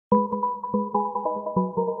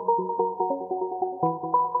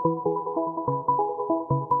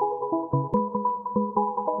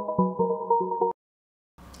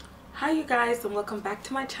Hi you guys, and welcome back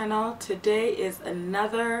to my channel. Today is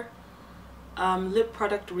another lip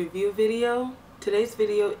product review video. Today's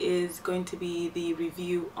video is going to be the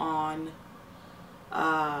review on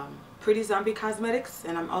Pretty Zombie Cosmetics,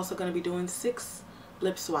 and I'm also going to be doing 6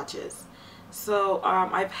 lip swatches. So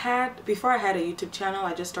before I had a YouTube channel,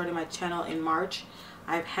 I just started my channel in March.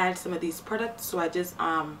 I've had some of these products, so I just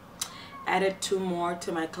added 2 more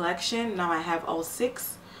to my collection. Now I have all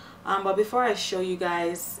 6. But before I show you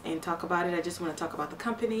guys and talk about it, I just want to talk about the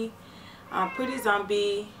company. Pretty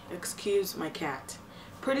Zombie, excuse my cat.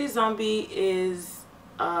 Pretty Zombie is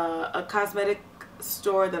a cosmetic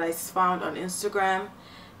store that I found on Instagram.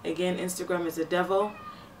 Again, Instagram is the devil.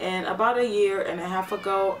 And about a year and a half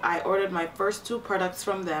ago, I ordered my first 2 products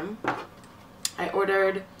from them. I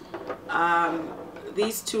ordered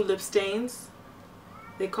these 2 lip stains.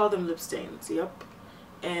 They call them lip stains, yep.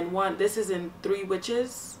 And this is in 3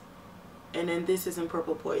 Witches. And then this is in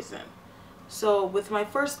Purple Poison. So with my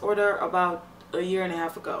first order about a year and a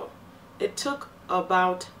half ago, it took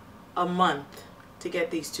about a month to get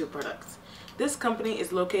these 2 products. This company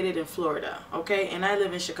is located in Florida, okay, and I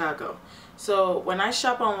live in Chicago. So when I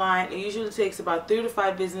shop online, it usually takes about 3 to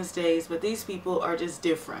 5 business days, but these people are just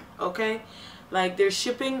different, okay? Like they're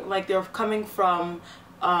shipping, like they're coming from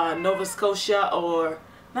Nova Scotia, or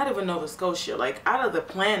not even Nova Scotia, like out of the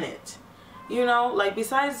planet. You know, like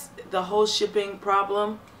besides the whole shipping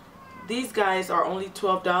problem, these guys are only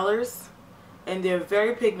 $12 and they're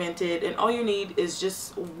very pigmented, and all you need is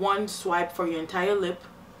just 1 swipe for your entire lip.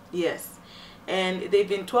 Yes. And they've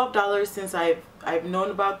been $12 since I've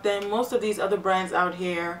known about them. Most of these other brands out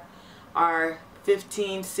here are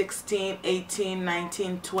 15, 16, 18,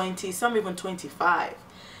 19, 20, some even 25.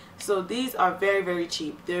 So these are very, very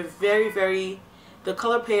cheap. They're very, the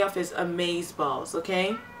color payoff is amaze balls,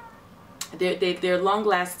 okay? They're long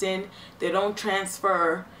lasting, they don't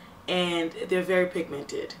transfer, and they're very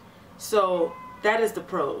pigmented. So that is the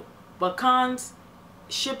pro. But cons,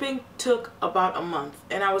 shipping took about a month,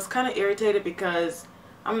 and I was kind of irritated because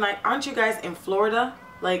I'm like, aren't you guys in Florida?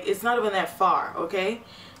 Like, it's not even that far, okay?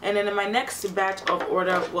 And then in my next batch of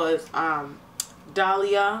order was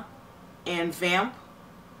Dahlia and Vamp.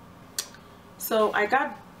 So I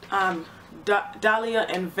got Dahlia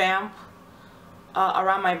and Vamp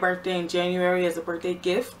around my birthday in January as a birthday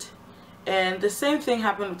gift, and the same thing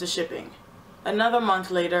happened with the shipping. Another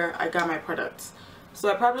month later, I got my products.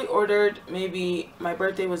 So I probably ordered, maybe my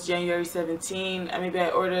birthday was January 17, and maybe I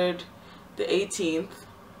ordered the 18th,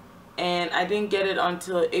 and I didn't get it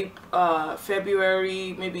until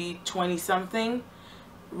February maybe 20 something.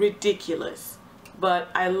 Ridiculous. But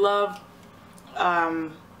I love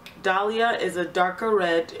Dahlia is a darker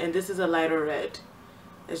red and this is a lighter red.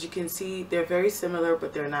 As you can see, they're very similar,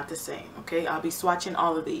 but they're not the same, okay? I'll be swatching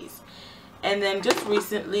all of these. And then just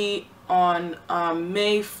recently on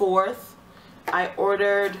May 4th, I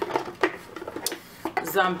ordered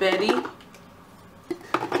Zambetti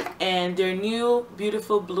and their new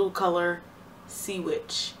beautiful blue color, Sea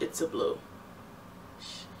Witch. It's a blue.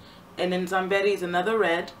 And then Zambetti is another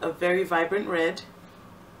red, a very vibrant red.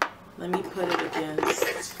 Let me put it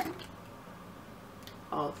against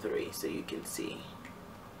all 3 so you can see.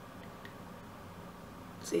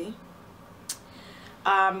 See?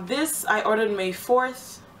 This I ordered May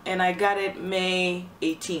 4th and I got it May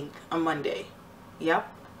 18th, a Monday. Yep.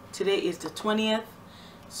 Today is the 20th.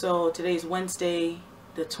 So today is Wednesday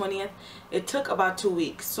the 20th. It took about 2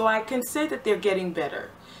 weeks. So I can say that they're getting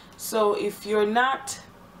better. So if you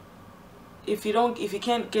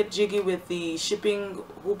can't get jiggy with the shipping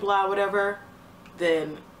hoopla, whatever,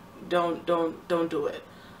 then don't do it.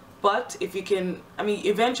 But if you can, I mean,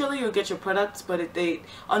 eventually you'll get your products, but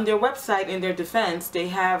on their website, in their defense, they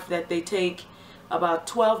have that they take about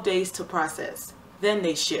 12 days to process. Then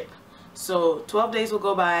they ship. So 12 days will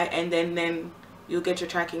go by, and then you'll get your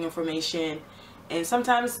tracking information. And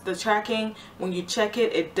sometimes the tracking, when you check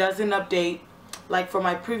it, it doesn't update. Like for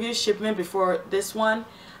my previous shipment before this one,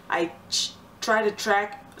 I tried to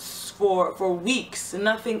track for weeks,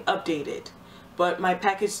 nothing updated. But my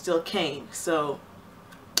package still came, so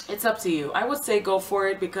it's up to you. I would say go for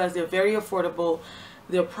it because they're very affordable.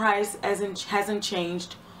 Their price hasn't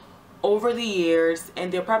changed over the years,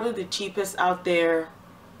 and they're probably the cheapest out there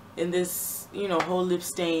in this, you know, whole lip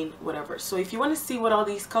stain, whatever. So if you want to see what all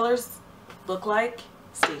these colors look like,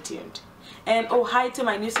 stay tuned. And oh, hi to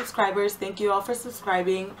my new subscribers. Thank you all for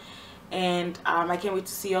subscribing, and I can't wait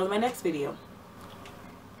to see you all in my next video.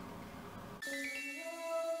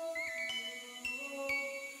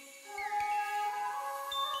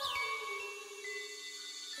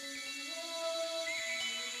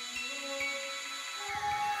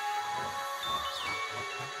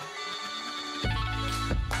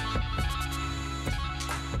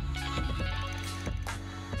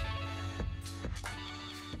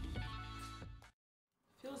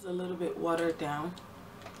 a little bit watered down.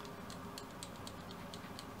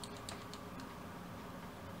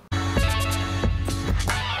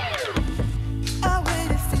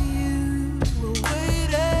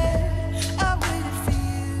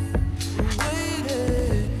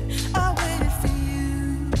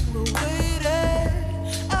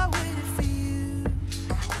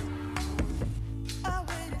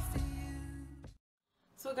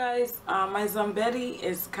 So guys, my Zombetti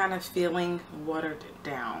is kind of feeling watered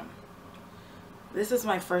down. This is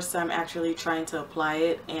my first time actually trying to apply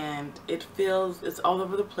it, and it's all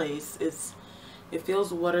over the place. It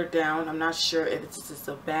feels watered down. I'm not sure if it's just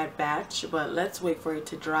a bad batch, but let's wait for it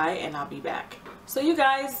to dry and I'll be back. So you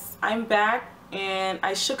guys, I'm back, and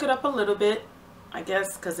I shook it up a little bit, I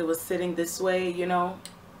guess because it was sitting this way, you know,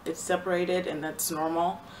 it's separated, and that's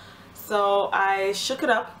normal. So I shook it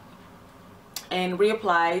up and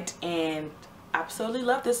reapplied, and absolutely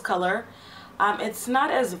love this color. It's not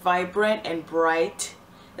as vibrant and bright.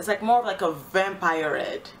 It's like more of like a vampire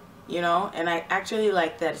red, you know, and I actually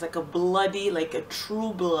like that. It's like a bloody, like a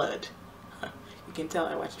True Blood. You can tell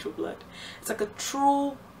I watch True Blood. It's like a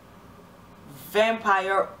true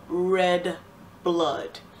vampire red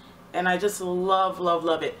blood, and I just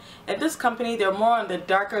love it. At this company, they're more on the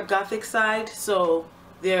darker gothic side, so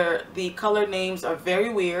the color names are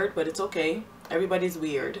very weird, but it's okay. Everybody's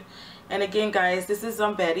weird. And again, guys, this is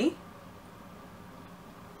Zombetti.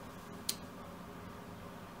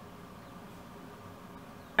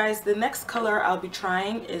 Guys, the next color I'll be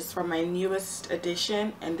trying is from my newest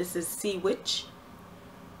edition, and this is Sea Witch.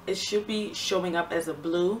 It should be showing up as a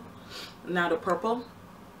blue, not a purple.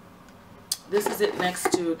 This is it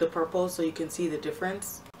next to the purple, so you can see the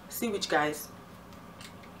difference. Sea Witch, guys.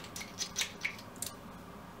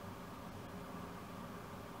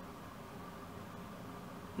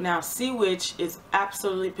 Now, Sea Witch is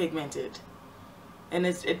absolutely pigmented, and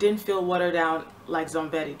it didn't feel watered down like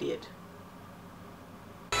Zombetti did.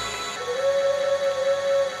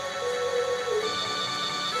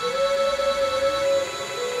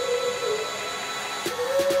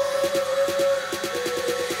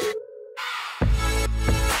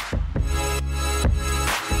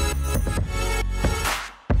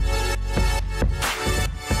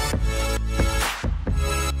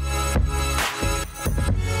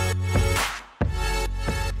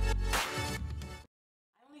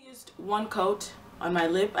 One coat on my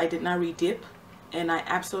lip. I did not re-dip, and I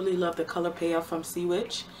absolutely love the color payoff from Sea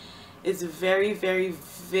Witch. It's very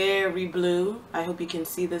blue. I hope you can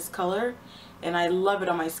see this color, and I love it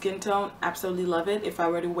on my skin tone. Absolutely love it. If I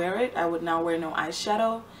were to wear it, I would now wear no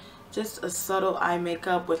eyeshadow, just a subtle eye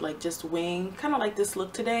makeup with like just wing, kind of like this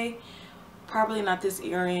look today. Probably not this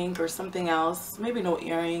earring or something else, maybe no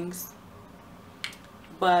earrings,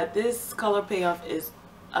 but this color payoff is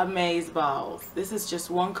amazeballs. This is just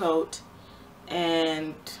one coat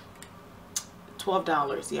and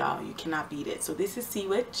 $12, y'all. You cannot beat it. So this is Sea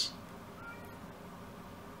Witch.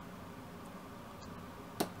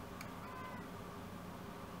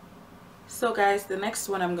 So guys, the next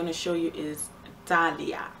one I'm going to show you is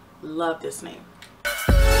Dahlia. Love this name.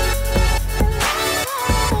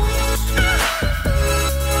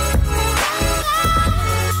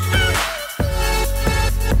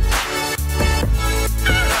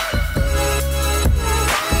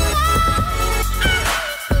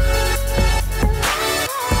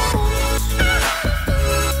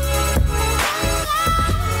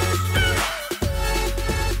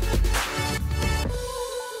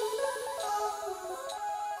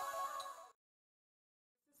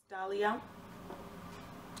 Dahlia,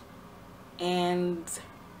 and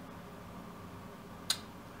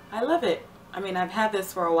I love it. I mean, I've had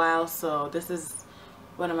this for a while, so this is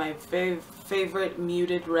one of my very favorite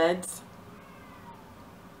muted reds.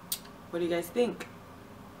 What do you guys think?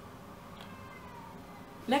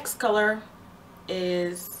 Next color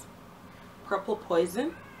is Purple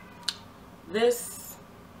Poison. This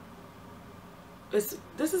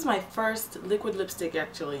is my first liquid lipstick,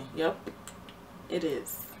 actually. Yep, it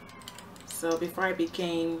is. So before I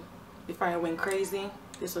went crazy,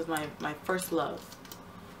 this was my first love.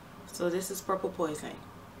 So this is Purple Poison.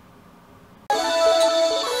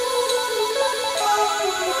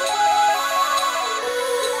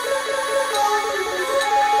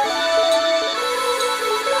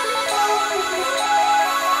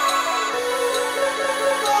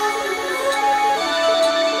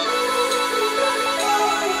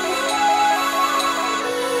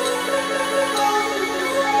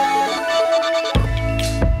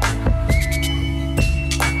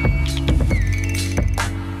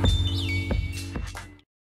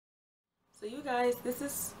 Guys, this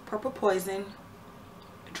is Purple Poison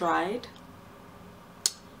dried,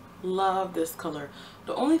 Love this color.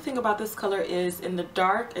 The only thing about this color is in the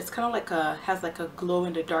dark, it's kind of like has like a glow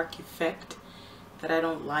in the dark effect that I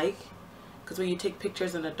don't like. Because when you take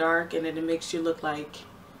pictures in the dark and then it makes you look like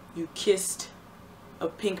you kissed a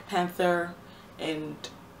Pink Panther and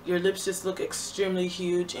your lips just look extremely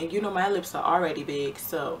huge, and you know my lips are already big,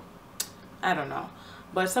 so I don't know.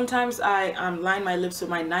 But sometimes I line my lips with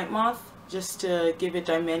my Night Moth just to give it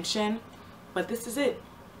dimension, but this is it.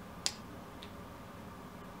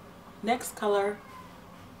 Next color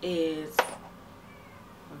is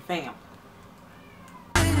Vamp.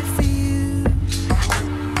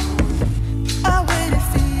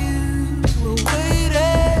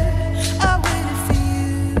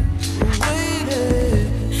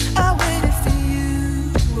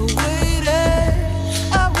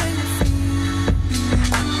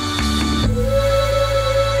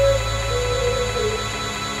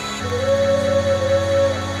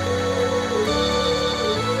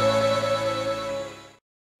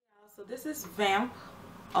 So this is Vamp,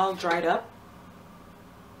 all dried up.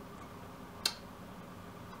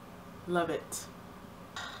 Love it.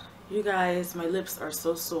 You guys, my lips are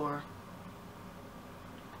so sore,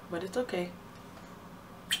 but it's okay.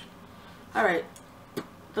 Alright,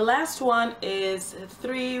 the last one is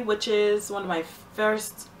Three Witches, one of my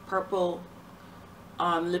first purple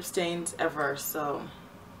lip stains ever. So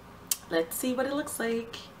let's see what it looks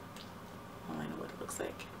like. Oh, I know what it looks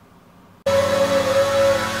like.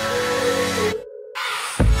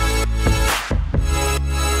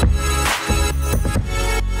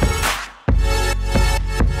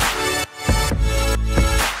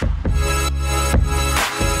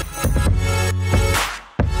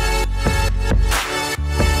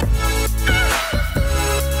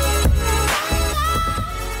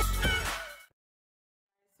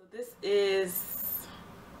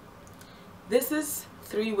 This is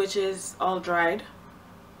Three Witches, all dried.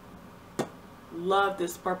 Love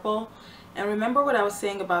this purple. And remember what I was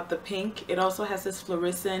saying about the pink? It also has this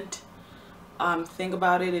fluorescent thing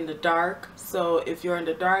about it in the dark. So if you're in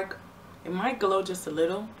the dark, it might glow just a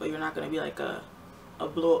little, but you're not going to be like a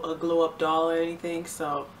glow up doll or anything.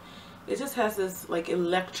 So it just has this like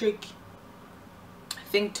electric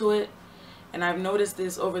thing to it. And I've noticed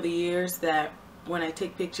this over the years that when I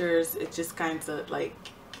take pictures, it just kind of like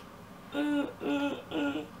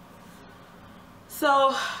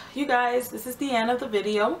So you guys, this is the end of the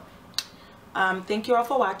video. Thank you all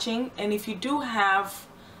for watching, and if you do have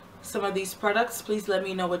some of these products, please let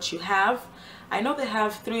me know what you have. I know they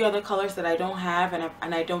have 3 other colors that I don't have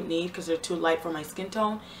and I don't need because they're too light for my skin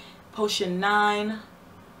tone. Potion 9,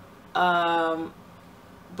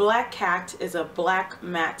 Black Cat is a black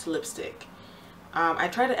matte lipstick. I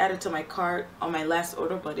tried to add it to my cart on my last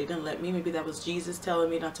order, but it didn't let me. Maybe that was Jesus telling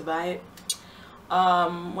me not to buy it.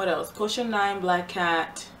 What else? Potion 9, Black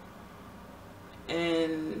Cat,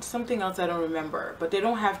 and something else I don't remember. But they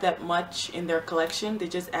don't have that much in their collection. They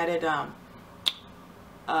just added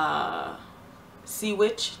Sea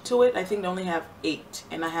Witch to it. I think they only have 8,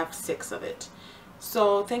 and I have 6 of it.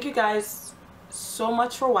 So thank you guys so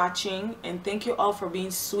much for watching, and thank you all for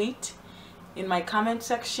being sweet in my comment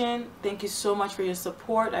section. Thank you so much for your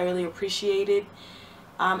support. I really appreciate it.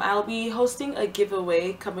 I'll be hosting a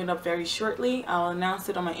giveaway coming up very shortly. I'll announce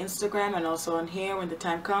it on my Instagram and also on here when the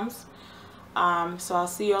time comes. So I'll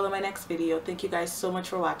see you all in my next video. Thank you guys so much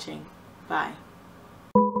for watching. Bye.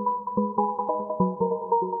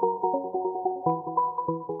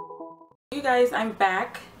 You guys, I'm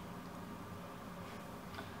back.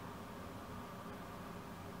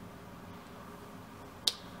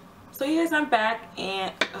 So you guys, I'm back,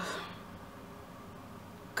 and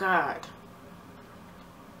God.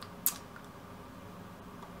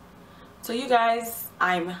 So you guys,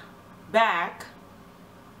 I'm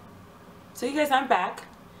back.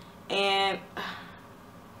 And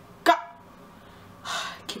God,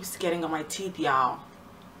 it keeps getting on my teeth, y'all.